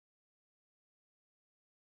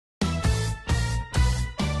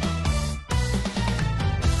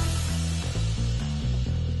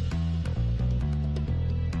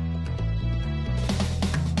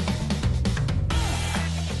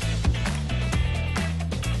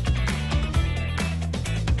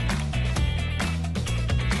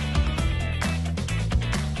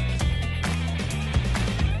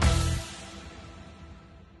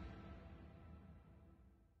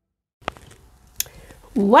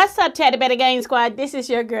What's up, Chatty Betty Gang Squad? This is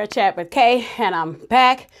your girl Chat with K, and I'm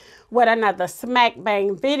back with another smack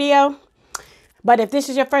bang video. But if this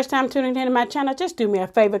is your first time tuning into my channel, just do me a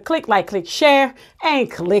favor, click like, click share,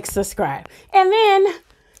 and click subscribe. And then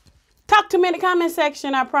talk to me in the comment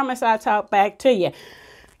section. I promise I'll talk back to you.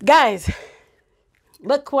 Guys,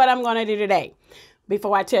 look what I'm going to do today.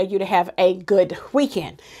 Before I tell you to have a good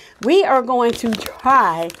weekend, we are going to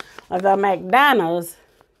try the McDonald's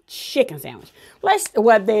chicken sandwich.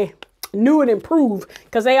 They new and improved,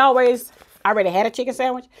 because they already had a chicken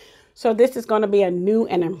sandwich. So this is going to be a new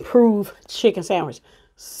and improved chicken sandwich,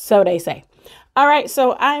 so they say. All right,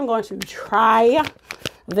 so I'm going to try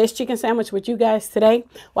this chicken sandwich with you guys today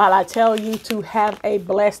while I tell you to have a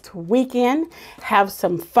blessed weekend, have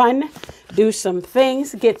some fun, do some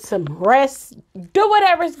things, get some rest, do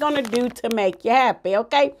whatever it's going to do to make you happy,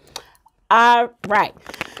 okay? All right,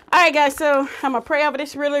 guys, so I'm going to pray over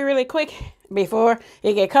this really quick before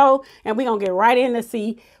it get cold, and we're going to get right in to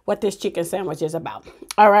see what this chicken sandwich is about.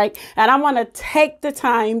 All right, and I want to take the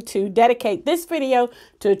time to dedicate this video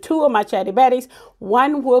to two of my chatty baddies.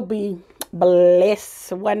 One will be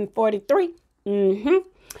Bliss 143.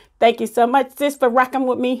 Thank you so much, sis, for rocking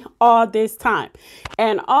with me all this time.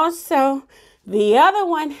 And also the other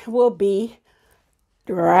one will be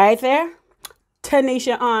right there,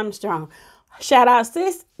 Tanisha Armstrong. Shout out,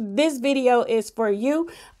 sis. This video is for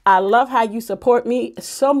you. I love how you support me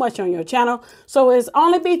so much on your channel. So it's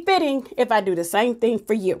only be fitting if I do the same thing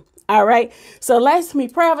for you. All right. So let's me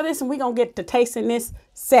pray over this, and we're going to get to tasting this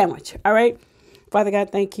sandwich. All right. Father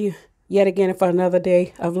God, thank you yet again for another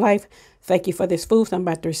day of life. Thank you for this food I'm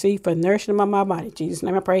about to receive for nourishment of my body. In Jesus'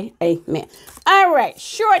 name I pray. Amen. All right.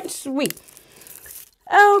 Short and sweet.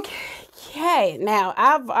 Okay. Now,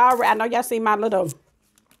 I know y'all see my little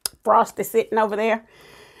Frosty sitting over there,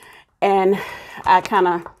 and I kind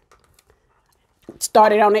of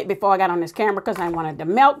started on it before I got on this camera because I wanted to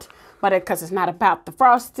melt, but because it's not about the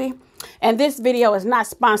Frosty. And this video is not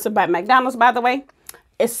sponsored by McDonald's, by the way.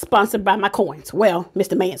 It's sponsored by my coins. Well,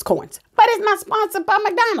 Mr. Man's coins, but it's not sponsored by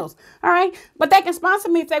McDonald's. All right, but they can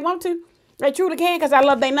sponsor me if they want to. They truly can, because I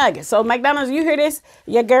love their nuggets. So McDonald's, you hear this?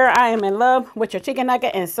 Your girl, I am in love with your chicken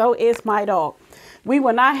nugget, and so is my dog. We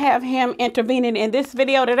will not have him intervening in this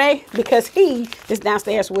video today because he is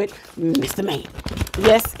downstairs with Mr. Man.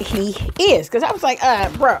 Yes, he is. Because I was like,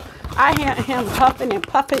 bro, I hear him huffing and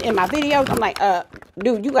puffing in my videos. I'm like,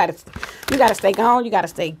 dude, you gotta stay gone. You gotta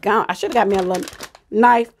stay gone. I should have got me a little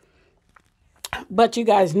knife. But you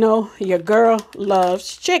guys know your girl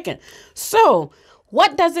loves chicken. So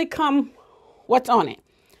what does it come? What's on it?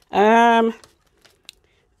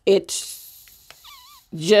 It's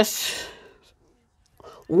just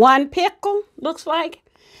one pickle, looks like.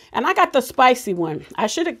 And I got the spicy one. I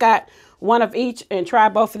should have got one of each and try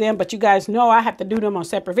both of them. But you guys know I have to do them on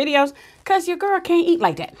separate videos because your girl can't eat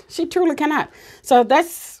like that. She truly cannot. So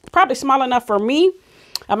that's probably small enough for me.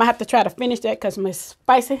 I'm going to have to try to finish that because it's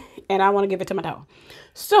spicy and I want to give it to my dog.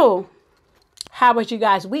 So how was you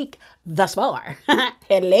guys' week thus far?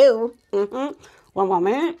 Hello. One more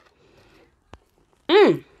minute.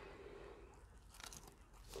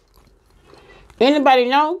 Anybody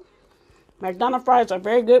know? McDonald's fries are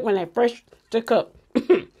very good when they're fresh to cook.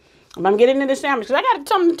 I'm getting into the sandwich because I got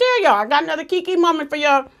something to tell y'all. I got another Kiki moment for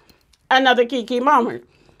y'all. Another Kiki moment.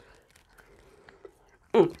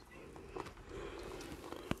 And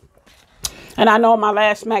I know on my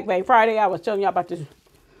last Smack Bang Friday, I was telling y'all about this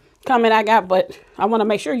comment I got, but I want to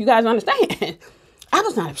make sure you guys understand. I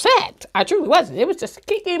was not upset. I truly wasn't. It was just a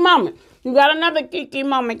Kiki moment. You got another Kiki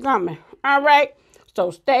moment coming. All right. So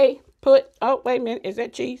stay put. Oh, wait a minute. Is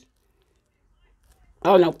that cheese?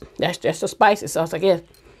 Oh, no. That's just a spicy sauce, I guess.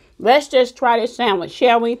 Let's just try this sandwich,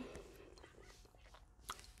 shall we?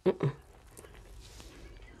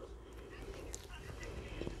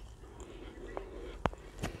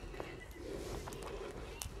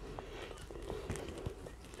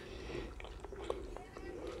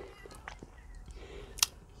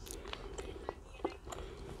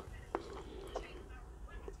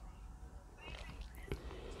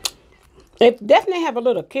 It definitely have a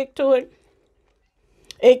little kick to it.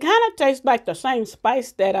 It kind of tastes like the same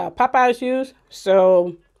spice that Popeyes use.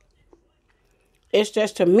 So it's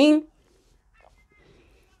just, to me,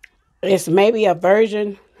 it's maybe a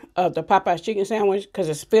version of the Popeyes chicken sandwich because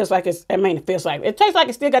it feels like it tastes like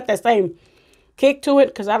it still got that same kick to it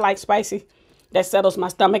because I like spicy. That settles my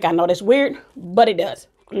stomach. I know that's weird, but it does.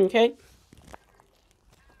 Okay.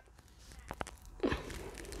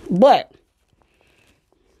 But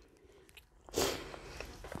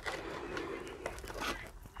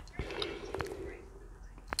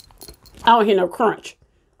I don't hear no crunch.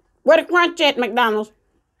 Where the crunch at, McDonald's?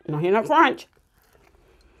 You don't hear no crunch.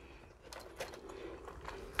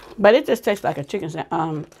 But it just tastes like a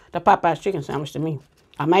the Popeye's chicken sandwich to me.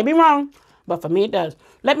 I may be wrong, but for me it does.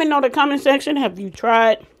 Let me know in the comment section, have you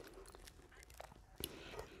tried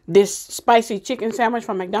this spicy chicken sandwich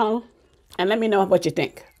from McDonald's? And let me know what you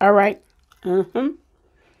think. All right?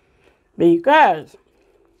 Because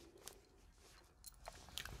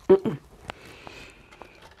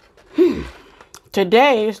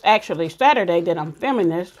today is actually Saturday that I'm filming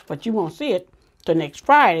this, but you won't see it till next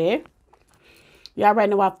Friday. Y'all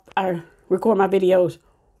already know I record my videos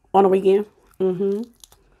on the weekend.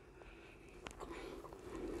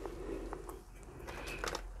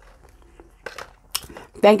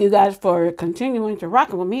 Thank you guys for continuing to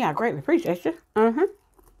rock with me. I greatly appreciate you. And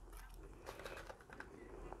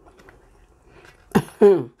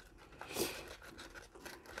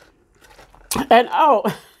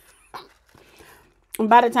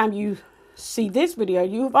by the time you see this video,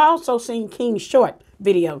 you've also seen King's short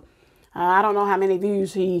video. I don't know how many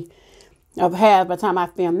views he had by the time I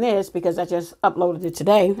filmed this, because I just uploaded it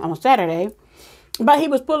today on Saturday. But he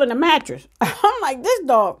was pulling the mattress. I'm like, this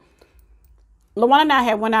dog. LaJuana and I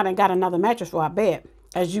had went out and got another mattress for our bed.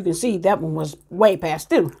 As you can see, that one was way past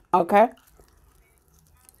due. Okay.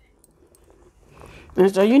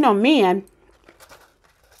 And so, you know, men,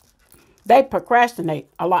 they procrastinate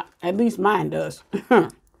a lot. At least mine does.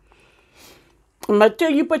 Until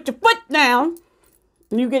you put your foot down,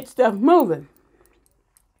 you get stuff moving.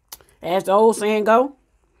 As the old saying go,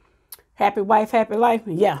 happy wife, happy life.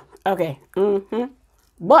 Yeah. Okay.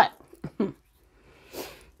 But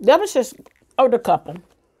there was this older couple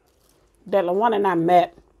that LaJuana and I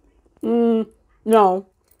met. No,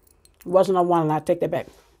 it wasn't LaJuana and I. Take that back.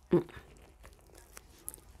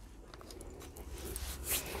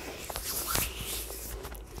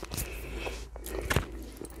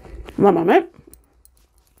 One moment.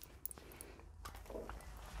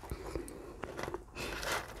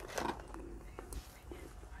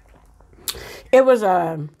 It was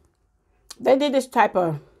they did this type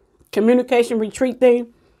of communication retreat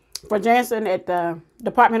thing for Jansen at the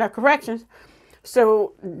Department of Corrections.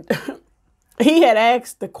 So he had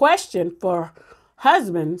asked the question for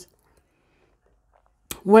husbands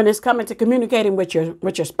when it's coming to communicating with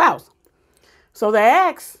your spouse. So they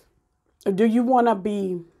asked, do you want to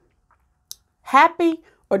be happy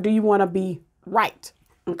or do you want to be right?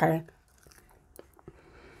 Okay.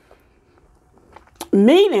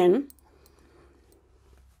 Meaning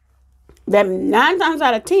that 9 times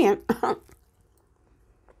out of 10,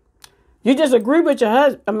 you just agree with your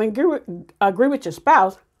husband. I mean, agree with your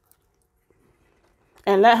spouse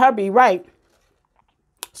and let her be right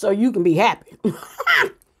so you can be happy.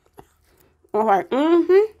 I'm like,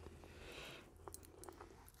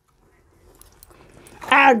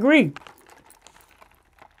 I agree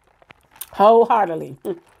wholeheartedly.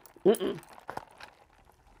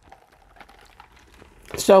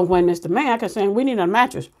 So when it's the man, I kept saying, we need a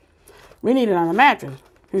mattress. We need it on a mattress.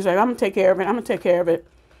 He's like, I'm going to take care of it. I'm going to take care of it.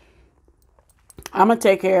 I'm going to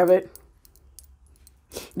take care of it.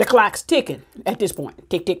 The clock's ticking at this point.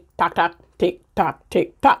 Tick, tick, tock, tock, tick, tock,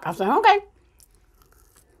 tick, tock. I was like, okay.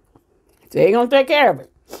 So you're going to take care of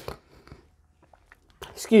it.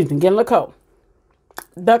 Excuse me, getting a little cold.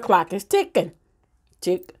 The clock is ticking.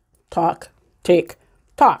 Tick, tock, tick,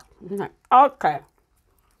 tock. I'm like, okay.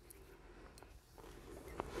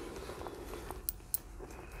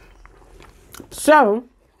 So,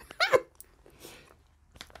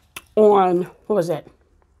 on, what was that?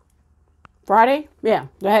 Friday? Yeah,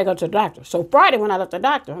 I had to go to the doctor. So Friday when I left the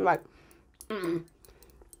doctor, I'm like,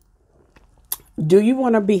 do you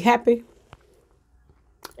want to be happy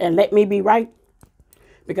and let me be right?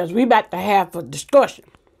 Because we about to have a discussion.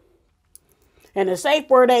 And the safe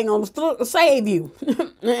word ain't going to save you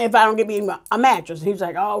if I don't get me a mattress. He was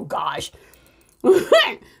like, oh, gosh.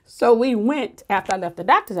 So we went, after I left the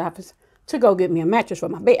doctor's office, to go get me a mattress for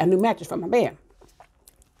my bed, a new mattress for my bed.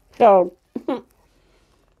 So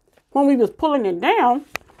when we was pulling it down,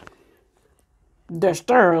 the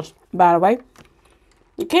stirrers, by the way,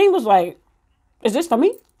 the King was like, is this for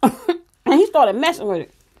me? And he started messing with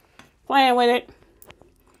it, playing with it.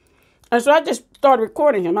 And so I just started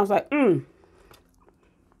recording him. I was like,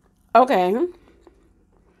 okay.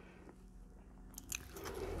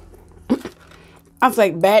 I was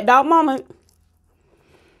like, bad dog moment.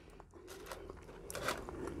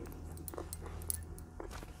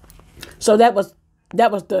 So that was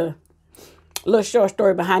the little short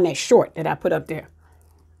story behind that short that I put up there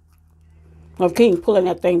of King pulling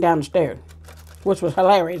that thing down the stairs, which was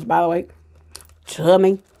hilarious, by the way.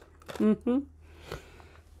 Chumming.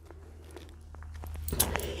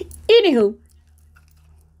 Anywho,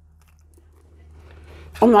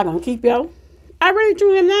 I'm not going to keep y'all. I really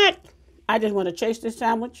truly am not. I just want to chase this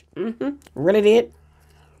sandwich. Really did.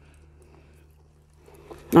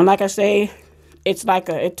 And like I say,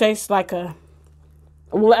 it tastes like a,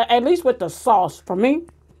 well, at least with the sauce, for me,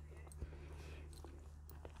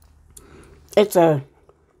 it's a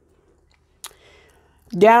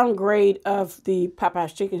downgrade of the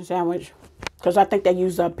Popeye's chicken sandwich, because I think they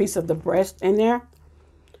use a piece of the breast in there,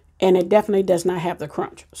 and it definitely does not have the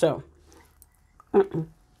crunch. So, but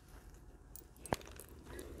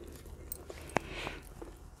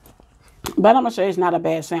I'm going to say it's not a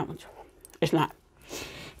bad sandwich. It's not.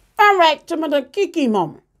 All right, some of the Kiki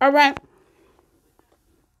moment. All right.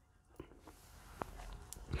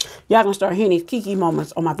 Y'all gonna start hearing these Kiki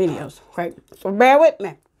moments on my videos, right? So bear with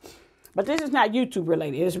me. But this is not YouTube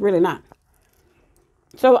related. It's really not.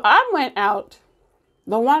 So I went out.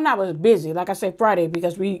 The one I was busy, like I said, Friday,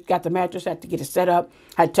 because we got the mattress, had to get it set up,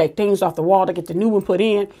 had to take things off the wall to get the new one put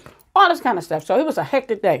in, all this kind of stuff. So it was a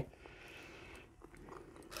hectic day.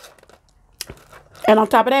 And on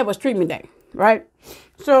top of that, it was treatment day, right?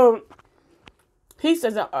 So he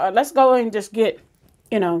says, let's go and just get,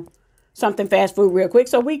 something fast food real quick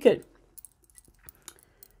so we could,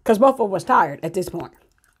 because both of us was tired at this point.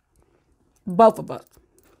 Both of us.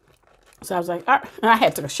 So I was like, all right. And I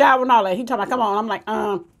had to shower and all that. He told me, come on. I'm like,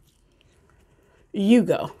 you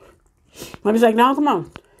go. I was like, no, come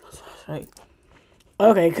on. Like,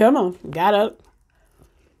 okay, come on. Got up.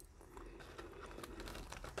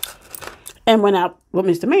 And went out with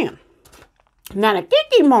Mr. Man. Now, the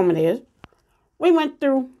Kiki moment is, we went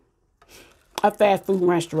through a fast food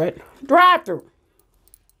restaurant drive-through.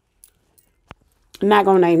 Not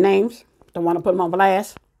going to name names. Don't want to put them on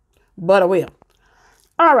blast. But I will.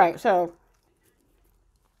 All right, so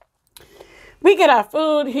we get our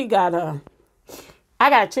food. I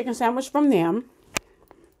got a chicken sandwich from them.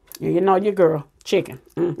 You know your girl, chicken.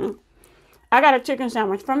 I got a chicken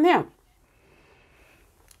sandwich from them.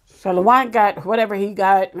 So the wine got whatever he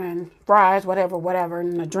got, and fries, whatever,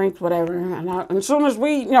 and the drinks, whatever. And as soon as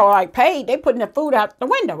we, paid, they putting the food out the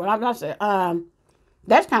window. And I said,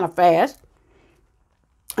 that's kind of fast.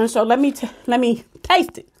 And so let me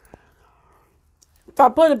taste it. So I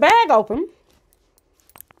put the bag open,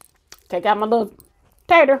 take out my little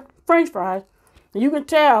tater, French fries, and you can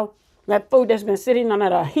tell that food that's been sitting under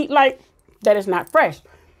the heat light, that is not fresh.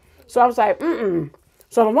 So I was like,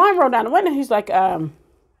 So the wine rolled down the window. He's like,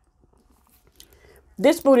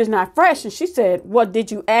 this food is not fresh. And she said, well,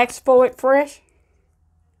 did you ask for it fresh?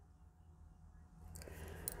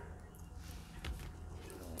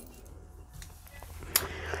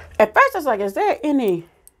 At first I was like, is there any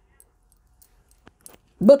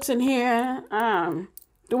books in here?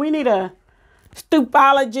 Do we need a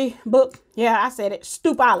stoopology book? Yeah, I said it,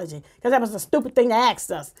 stoopology, because that was a stupid thing to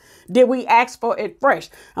ask us. Did we ask for it fresh?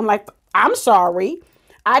 I'm like, I'm sorry.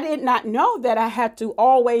 I did not know that I had to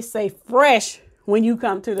always say fresh when you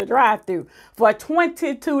come to the drive-thru. For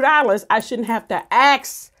 $22, I shouldn't have to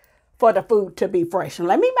ask for the food to be fresh. And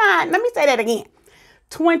let me say that again.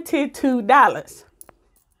 $22.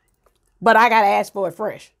 But I got to ask for it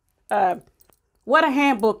fresh. What a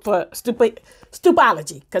handbook for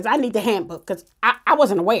stoopology, because I need the handbook, because I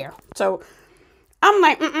wasn't aware. So I'm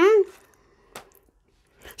like,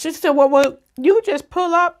 She said, well, you just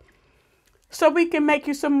pull up so we can make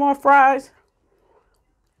you some more fries.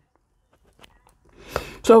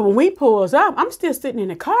 So when we pulls up, I'm still sitting in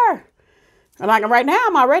the car. And like right now,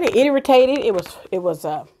 I'm already irritated. It was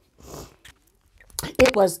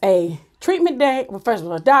a treatment day. Well, first of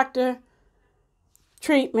all, a doctor,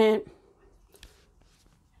 treatment,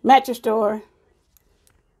 mattress store,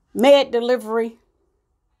 med delivery.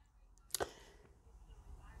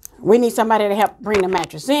 We need somebody to help bring the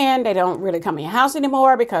mattress in. They don't really come in your house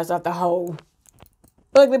anymore because of the whole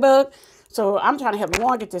ugly bug. So I'm trying to help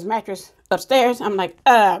Lauren get this mattress upstairs. I'm like,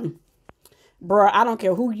 bro, I don't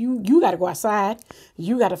care who you got to go outside.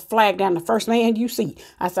 You got to flag down the first man you see.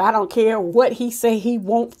 I said, I don't care what he say he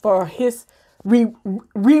want for his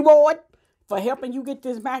reward for helping you get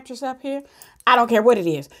this mattress up here. I don't care what it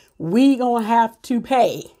is. We gonna have to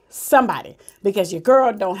pay somebody because your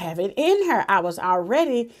girl don't have it in her. I was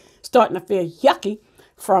already starting to feel yucky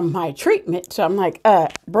from my treatment. So I'm like,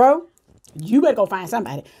 bro, you better go find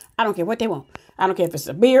somebody. I don't care what they want. I don't care if it's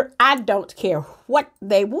a beer. I don't care what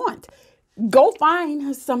they want. Go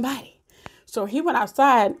find somebody. So he went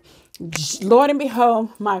outside. Lord and behold,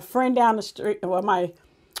 my friend down the street, or my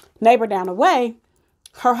neighbor down the way,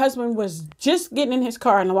 her husband was just getting in his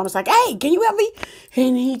car, and the woman's like, hey, can you help me?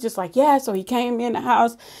 And he just like, yeah. So he came in the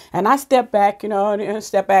house, and I stepped back, because,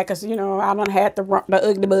 I done had the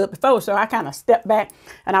ugly bug before. So I kind of stepped back,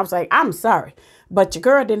 and I was like, I'm sorry, but your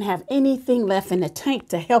girl didn't have anything left in the tank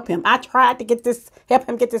to help him. I tried to help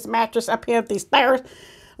him get this mattress up here up these stairs,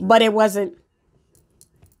 but it wasn't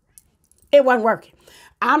working.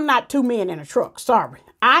 I'm not two men in a truck. Sorry.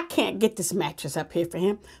 I can't get this mattress up here for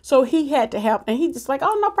him. So he had to help. And he just like,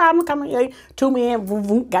 oh, no problem. Come here. Two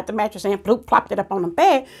men, got the mattress in, plopped it up on the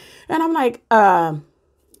bed. And I'm like,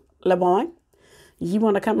 LeBron, you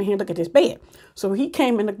want to come in here and look at this bed? So he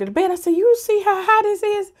came and looked at the bed. I said, you see how high this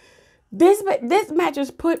is? This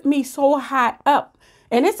mattress put me so high up.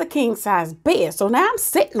 And it's a king size bed. So now I'm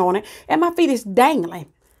sitting on it and my feet is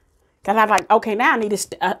dangling. Because I'm like, okay, now I need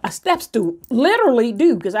a step stool. Literally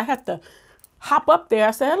do, because I have to hop up there.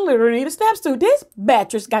 I said, I literally need a step stool. This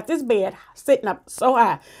mattress got this bed sitting up so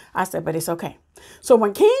high. I said, but it's okay. So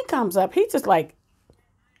when King comes up, he's just like,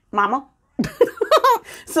 Mama.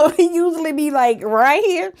 So he usually be like right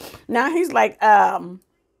here. Now he's like,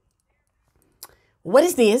 what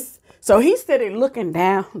is this? So he's sitting looking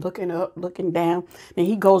down, looking up, looking down. And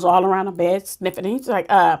he goes all around the bed sniffing. And he's like,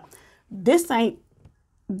 this ain't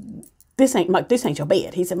your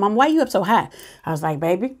bed. He said, Mom, why are you up so high? I was like,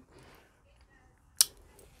 baby,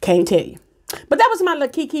 can't tell you. But that was my little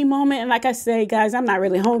Kiki moment. And like I say, guys, I'm not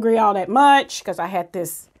really hungry all that much because I had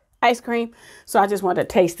this ice cream. So I just wanted to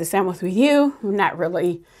taste the sandwich with you. Not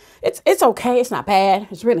really. It's okay. It's not bad.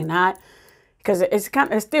 It's really not. Because it's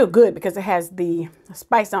still good because it has the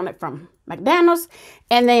spice on it from McDonald's.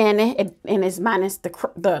 And then it's minus the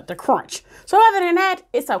crunch. So other than that,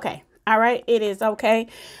 it's okay. All right. It is okay.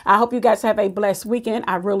 I hope you guys have a blessed weekend.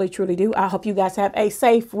 I really, truly do. I hope you guys have a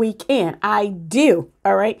safe weekend. I do.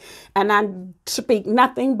 All right. And I speak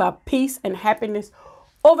nothing but peace and happiness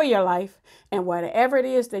over your life. And whatever it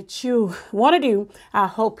is that you want to do, I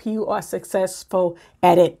hope you are successful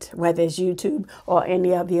at it, whether it's YouTube or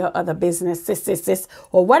any of your other businesses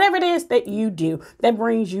or whatever it is that you do that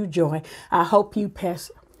brings you joy. I hope you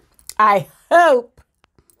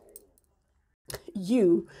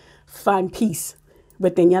find peace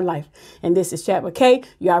within your life. And this is Chat with K.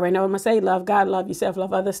 You already know what I'm going to say. Love God, love yourself,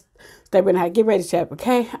 love others. Stay ready to get ready to Chat with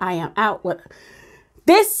K. I am out with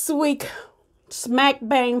this week Smack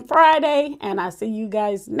Bang Friday, and I'll see you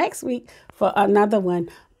guys next week for another one.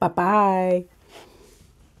 Bye-bye.